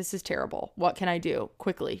 This is terrible. What can I do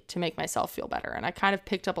quickly to make myself feel better? And I kind of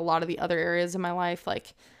picked up a lot of the other areas in my life,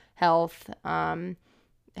 like health,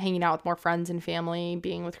 hanging out with more friends and family,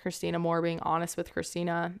 being with Christina more, being honest with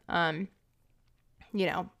Christina,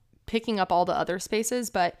 picking up all the other spaces,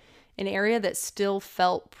 but an area that still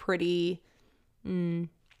felt pretty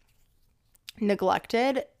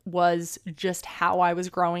neglected was just how I was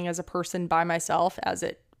growing as a person by myself, as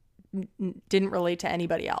it didn't relate to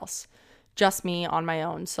anybody else, just me on my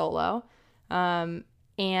own solo. And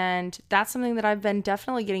that's something that I've been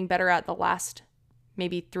definitely getting better at the last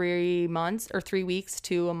maybe 3 months or 3 weeks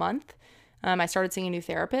to a month. I started seeing a new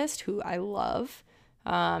therapist who I love.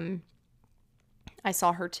 I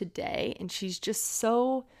saw her today and she's just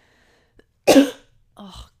so, oh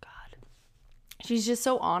God, she's just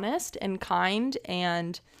so honest and kind.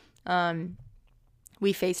 And,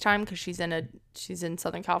 we FaceTime because she's in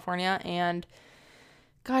Southern California, and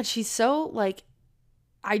God, she's so like,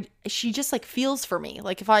 she just like feels for me.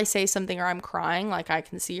 Like if I say something or I'm crying, like I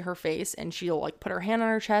can see her face and she'll like put her hand on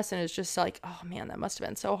her chest and it's just like, oh man, that must have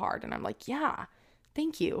been so hard. And I'm like, yeah,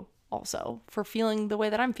 thank you also for feeling the way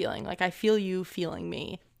that I'm feeling. Like I feel you feeling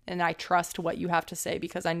me, and I trust what you have to say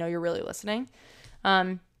because I know you're really listening.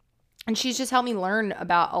 And she's just helped me learn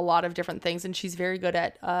about a lot of different things. And she's very good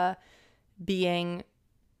at,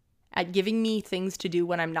 giving me things to do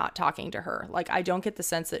when I'm not talking to her. Like I don't get the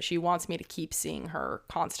sense that she wants me to keep seeing her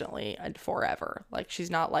constantly and forever. Like she's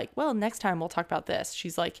not like, well, next time we'll talk about this.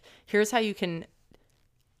 She's like, here's how you can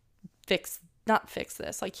not fix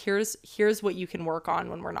this. Like here's what you can work on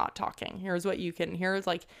when we're not talking. Here's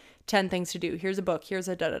like 10 things to do. Here's a book. Here's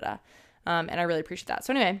a da-da-da. And I really appreciate that.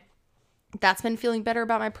 So anyway, that's been feeling better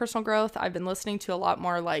about my personal growth. I've been listening to a lot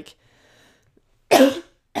more like,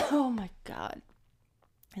 oh my God,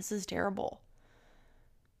 this is terrible.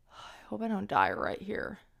 I hope I don't die right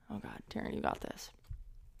here. Oh God, Taryn, you got this.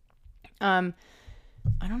 I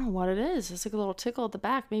don't know what it is. It's like a little tickle at the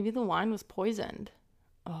back. Maybe the wine was poisoned.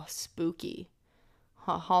 Oh, spooky.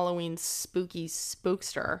 Halloween spooky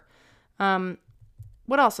spookster. Well,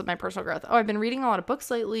 what else with my personal growth? Oh, I've been reading a lot of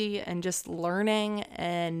books lately and just learning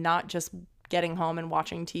and not just getting home and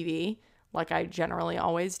watching TV like I generally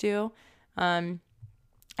always do. And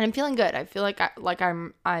I'm feeling good. I feel like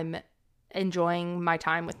I'm enjoying my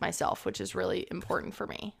time with myself, which is really important for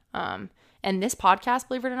me. And this podcast,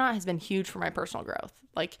 believe it or not, has been huge for my personal growth.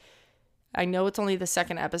 Like, I know it's only the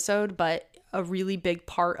second episode, but a really big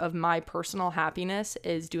part of my personal happiness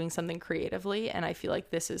is doing something creatively, and I feel like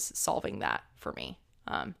this is solving that for me.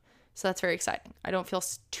 So that's very exciting. I don't feel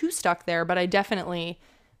too stuck there, but I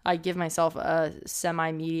give myself a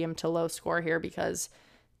semi-medium to low score here because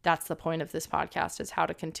that's the point of this podcast, is how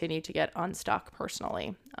to continue to get unstuck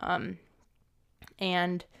personally.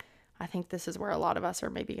 And I think this is where a lot of us are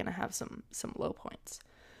maybe going to have some low points.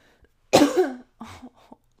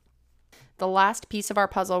 The last piece of our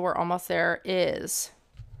puzzle, we're almost there, is,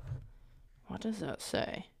 what does that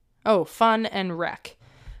say? Oh, fun and rec.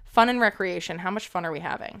 Fun and recreation. How much fun are we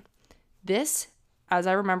having? This, as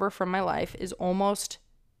I remember from my life, is almost,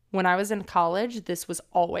 when I was in college, this was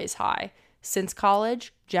always high. Since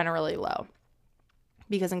college, generally low.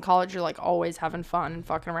 Because in college, you're like always having fun and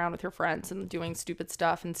fucking around with your friends and doing stupid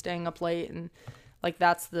stuff and staying up late. And like,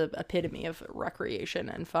 that's the epitome of recreation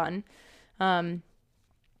and fun.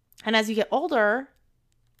 And as you get older,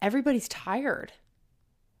 everybody's tired.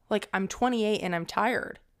 Like, I'm 28 and I'm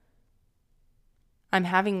tired. I'm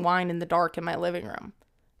having wine in the dark in my living room.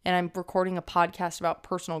 And I'm recording a podcast about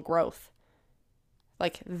personal growth.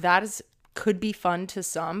 Like, that could be fun to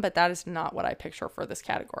some, but that is not what I picture for this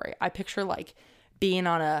category. I picture like being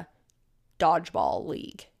on a dodgeball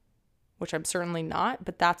league, which I'm certainly not,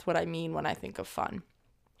 but that's what I mean when I think of fun.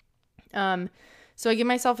 So I give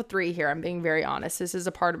myself a 3 here. I'm being very honest. This is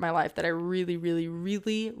a part of my life that I really, really,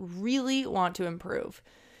 really, really want to improve.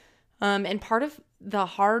 And part of the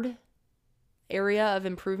hard area of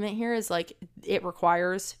improvement here is like, it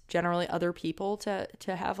requires generally other people to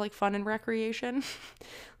have like fun and recreation.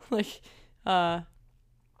 Like, I'm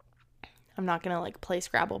not going to like play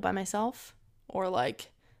Scrabble by myself or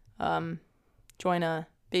like, join a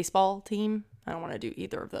baseball team. I don't want to do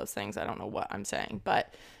either of those things. I don't know what I'm saying,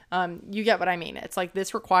 but you get what I mean. It's like,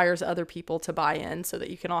 this requires other people to buy in so that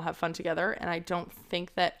you can all have fun together. And I don't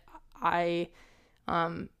think that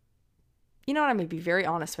you know what? I'm going to be very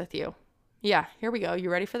honest with you. Yeah, here we go. You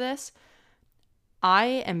ready for this? I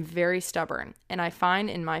am very stubborn, and I find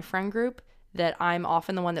in my friend group that I'm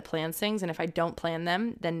often the one that plans things. And if I don't plan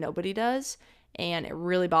them, then nobody does. And it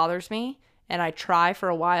really bothers me. And I try for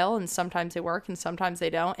a while, and sometimes they work and sometimes they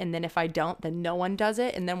don't. And then if I don't, then no one does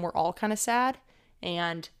it. And then we're all kind of sad.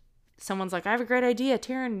 And someone's like, I have a great idea,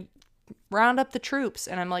 Taryn, round up the troops.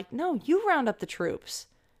 And I'm like, no, you round up the troops.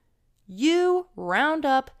 You round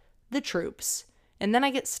up the troops. And then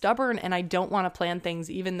I get stubborn and I don't want to plan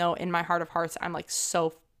things, even though in my heart of hearts, I'm like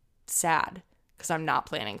so sad because I'm not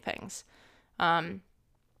planning things.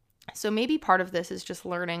 So maybe part of this is just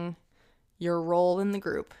learning your role in the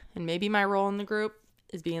group. And maybe my role in the group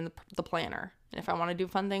is being the planner. And if I want to do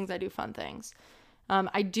fun things, I do fun things.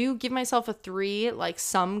 I do give myself a 3, like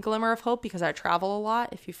some glimmer of hope, because I travel a lot.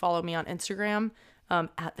 If you follow me on Instagram,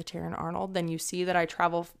 at the Taryn Arnold, then you see that I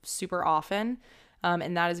travel super often.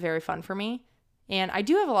 And that is very fun for me. And I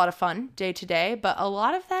do have a lot of fun day to day, but a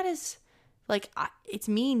lot of that is like, it's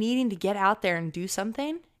me needing to get out there and do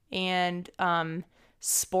something. And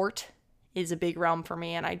sport is a big realm for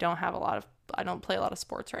me. And I don't play a lot of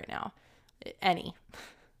sports right now. Any.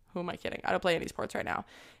 Who am I kidding? I don't play any sports right now.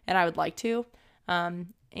 And I would like to.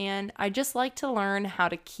 And I just like to learn how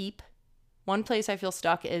to keep, one place I feel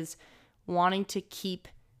stuck is wanting to keep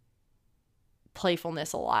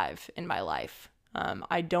playfulness alive in my life.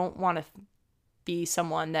 I don't want to be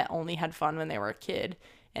someone that only had fun when they were a kid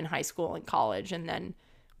in high school and college. And then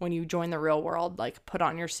when you join the real world, like put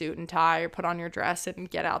on your suit and tie or put on your dress and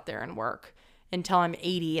get out there and work until I'm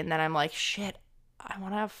 80. And then I'm like, shit, I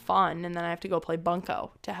want to have fun. And then I have to go play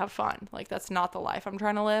bunco to have fun. Like, that's not the life I'm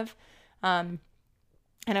trying to live. And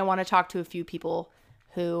I want to talk to a few people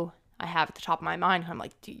who I have at the top of my mind who I'm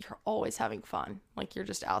like, dude, you're always having fun. Like, you're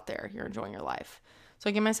just out there. You're enjoying your life. So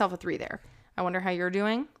I give myself a 3 there. I wonder how you're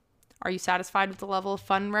doing. Are you satisfied with the level of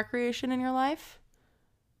fun and recreation in your life?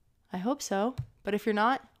 I hope so. But if you're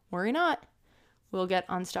not, worry not. We'll get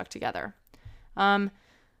unstuck together.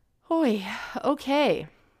 Okay.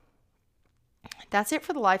 That's it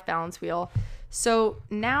for the life balance wheel. So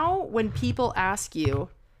now when people ask you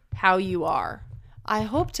how you are, I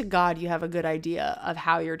hope to God you have a good idea of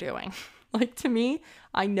how you're doing. Like, to me,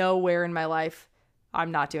 I know where in my life I'm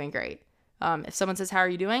not doing great. If someone says, how are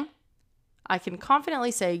you doing? I can confidently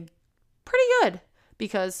say pretty good,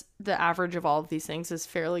 because the average of all of these things is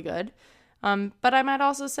fairly good. But I might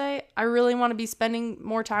also say I really want to be spending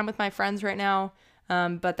more time with my friends right now.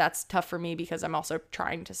 But that's tough for me because I'm also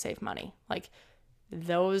trying to save money. Like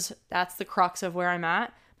that's the crux of where I'm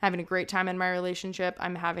at. I'm having a great time in my relationship.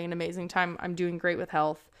 I'm having an amazing time. I'm doing great with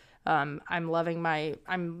health. I'm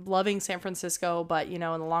loving San Francisco, but in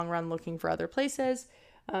the long run, looking for other places.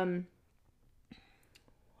 What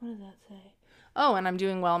does that say? Oh, and I'm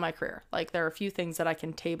doing well in my career. Like there are a few things that I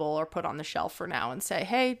can table or put on the shelf for now and say,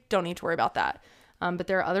 hey, don't need to worry about that. But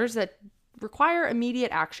there are others that require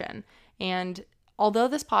immediate action. And although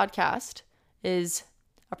this podcast is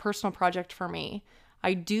a personal project for me,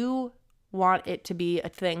 I do want it to be a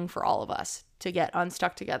thing for all of us to get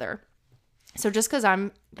unstuck together. So just because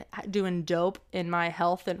I'm doing dope in my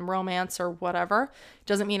health and romance or whatever,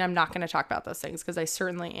 doesn't mean I'm not going to talk about those things, because I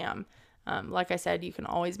certainly am. Like I said, you can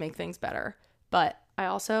always make things better. But I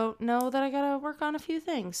also know that I got to work on a few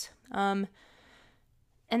things. And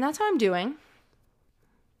that's how I'm doing.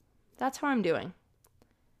 That's how I'm doing.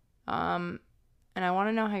 And I want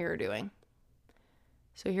to know how you're doing.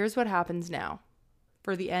 So here's what happens now.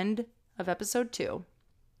 For the end of episode 2,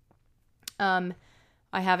 I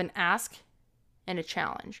have an ask and a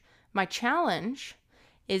challenge. My challenge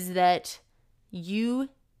is that you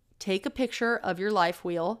take a picture of your life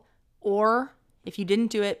wheel, or if you didn't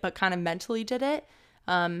do it but kind of mentally did it,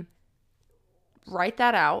 write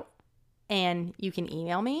that out, and you can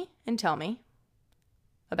email me and tell me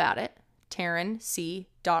about it.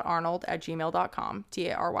 TarynC.Arnold@gmail.com,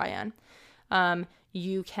 TARYN.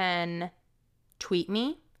 You can tweet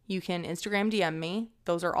me. You can Instagram DM me.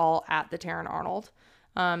 Those are all at the Taryn Arnold.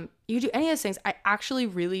 You do any of those things. I actually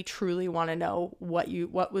really truly want to know what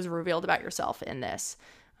was revealed about yourself in this.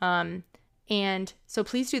 And so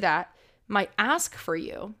please do that. My ask for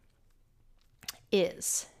you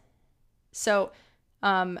is,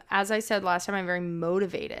 as I said last time, I'm very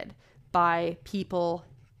motivated by people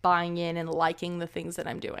buying in and liking the things that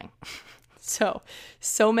I'm doing. So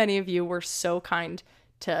many of you were so kind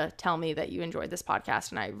to tell me that you enjoyed this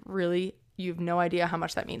podcast, and you have no idea how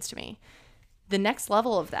much that means to me. The next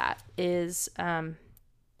level of that is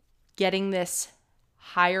getting this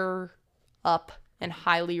higher up and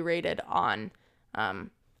highly rated on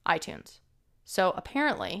iTunes. So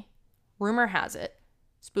apparently, rumor has it,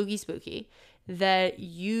 spooky, that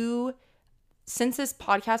since this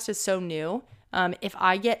podcast is so new, if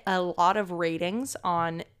I get a lot of ratings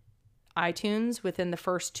on iTunes within the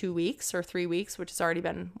first 2 weeks or 3 weeks, which has already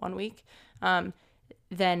been 1 week,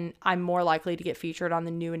 then I'm more likely to get featured on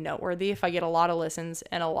the new and noteworthy. If I get a lot of listens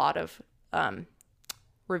and a lot of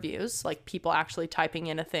reviews, like people actually typing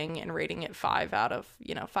in a thing and rating it 5 out of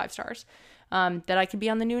 5 stars, that I could be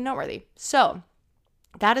on the new and noteworthy. So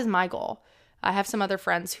that is my goal. I have some other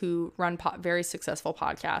friends who run very successful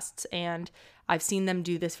podcasts, and I've seen them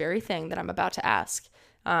do this very thing that I'm about to ask.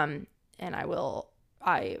 And I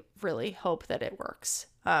really hope that it works.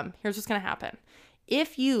 Here's what's going to happen.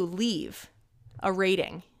 If you leave a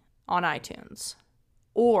rating on iTunes,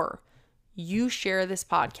 or you share this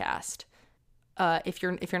podcast, if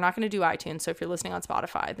you're not going to do iTunes, so if you're listening on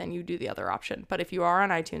Spotify, then you do the other option. But if you are on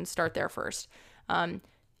iTunes, start there first.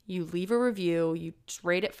 You leave a review, you just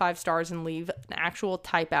rate it 5 stars and leave an actual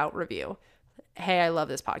type out review. Hey, I love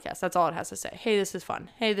this podcast. That's all it has to say. Hey, this is fun.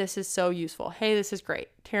 Hey, this is so useful. Hey, this is great.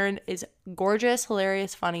 Taryn is gorgeous,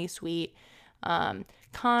 hilarious, funny, sweet,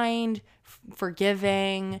 kind,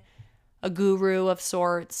 forgiving, a guru of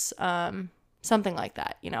sorts, something like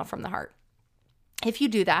that, from the heart. If you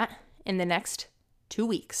do that in the next 2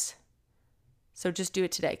 weeks, so just do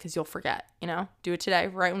it today because you'll forget, do it today,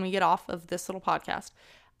 right when we get off of this little podcast,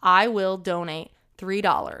 I will donate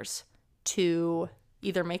 $3 to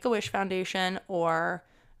either Make-A-Wish Foundation or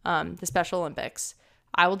the Special Olympics.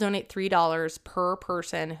 I will donate $3 per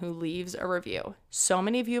person who leaves a review. So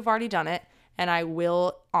many of you have already done it, and I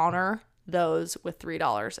will honor those with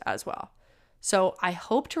 $3 as well. So I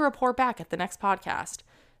hope to report back at the next podcast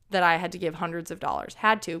that I had to give hundreds of dollars.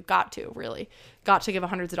 Got to give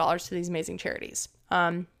hundreds of dollars to these amazing charities.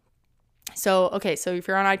 So if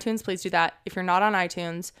you're on iTunes, please do that. If you're not on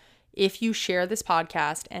iTunes, if you share this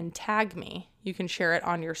podcast and tag me, you can share it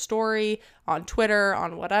on your story, on Twitter,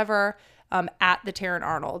 on whatever, at the Taryn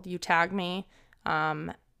Arnold. You tag me.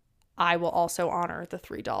 I will also honor the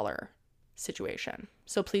 $3 situation.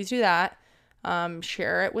 So please do that.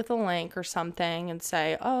 Share it with a link or something and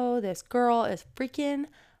say, oh, this girl is freaking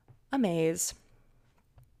amazing.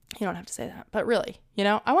 You don't have to say that, but really,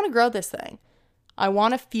 I want to grow this thing. I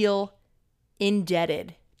want to feel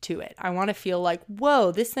indebted to it. I want to feel like,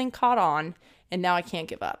 whoa, this thing caught on and now I can't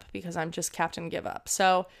give up because I'm just Captain Give Up.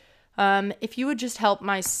 So if you would just help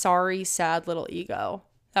my sorry, sad little ego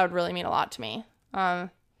That would really mean a lot to me. And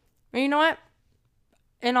you know what?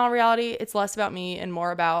 In all reality, it's less about me and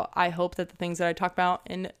more about, I hope that the things that I talk about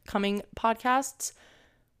in coming podcasts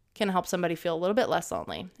can help somebody feel a little bit less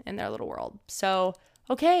lonely in their little world. So,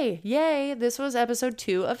 okay, yay. This was episode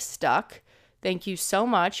 2 of Stuck. Thank you so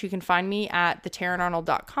much. You can find me at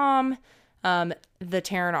thetarynarnold.com, the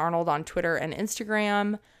Taryn Arnold on Twitter and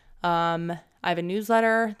Instagram. I have a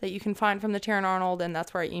newsletter that you can find from the Taryn Arnold, and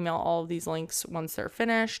that's where I email all of these links once they're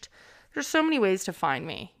finished. There's so many ways to find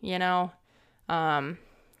me, you know?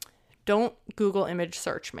 Don't Google image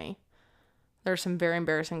search me. There's some very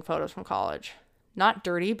embarrassing photos from college. Not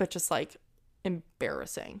dirty, but just like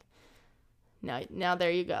embarrassing. Now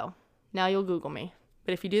there you go. Now you'll Google me.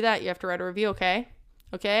 But if you do that, you have to write a review, okay?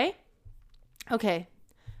 Okay? Okay.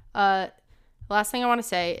 Last thing I want to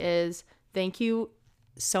say is thank you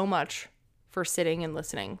so much for sitting and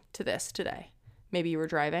listening to this today. Maybe you were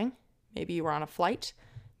driving. Maybe you were on a flight.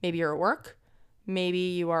 Maybe you're at work. Maybe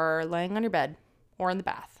you are laying on your bed or in the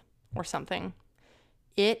bath or something.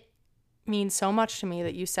 It means so much to me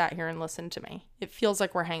that you sat here and listened to me. It feels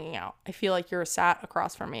like we're hanging out. I feel like you're sat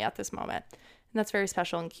across from me at this moment. And that's very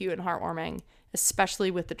special and cute and heartwarming, especially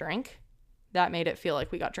with the drink. That made it feel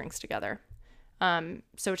like we got drinks together.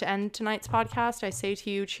 So to end tonight's podcast, I say to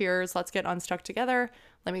you, cheers. Let's get unstuck together.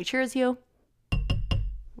 Let me cheers you.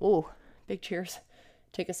 Ooh, big cheers.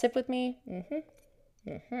 Take a sip with me.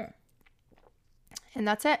 And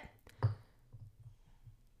that's it.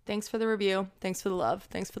 Thanks for the review. Thanks for the love.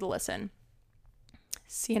 Thanks for the listen.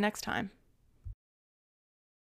 See you next time.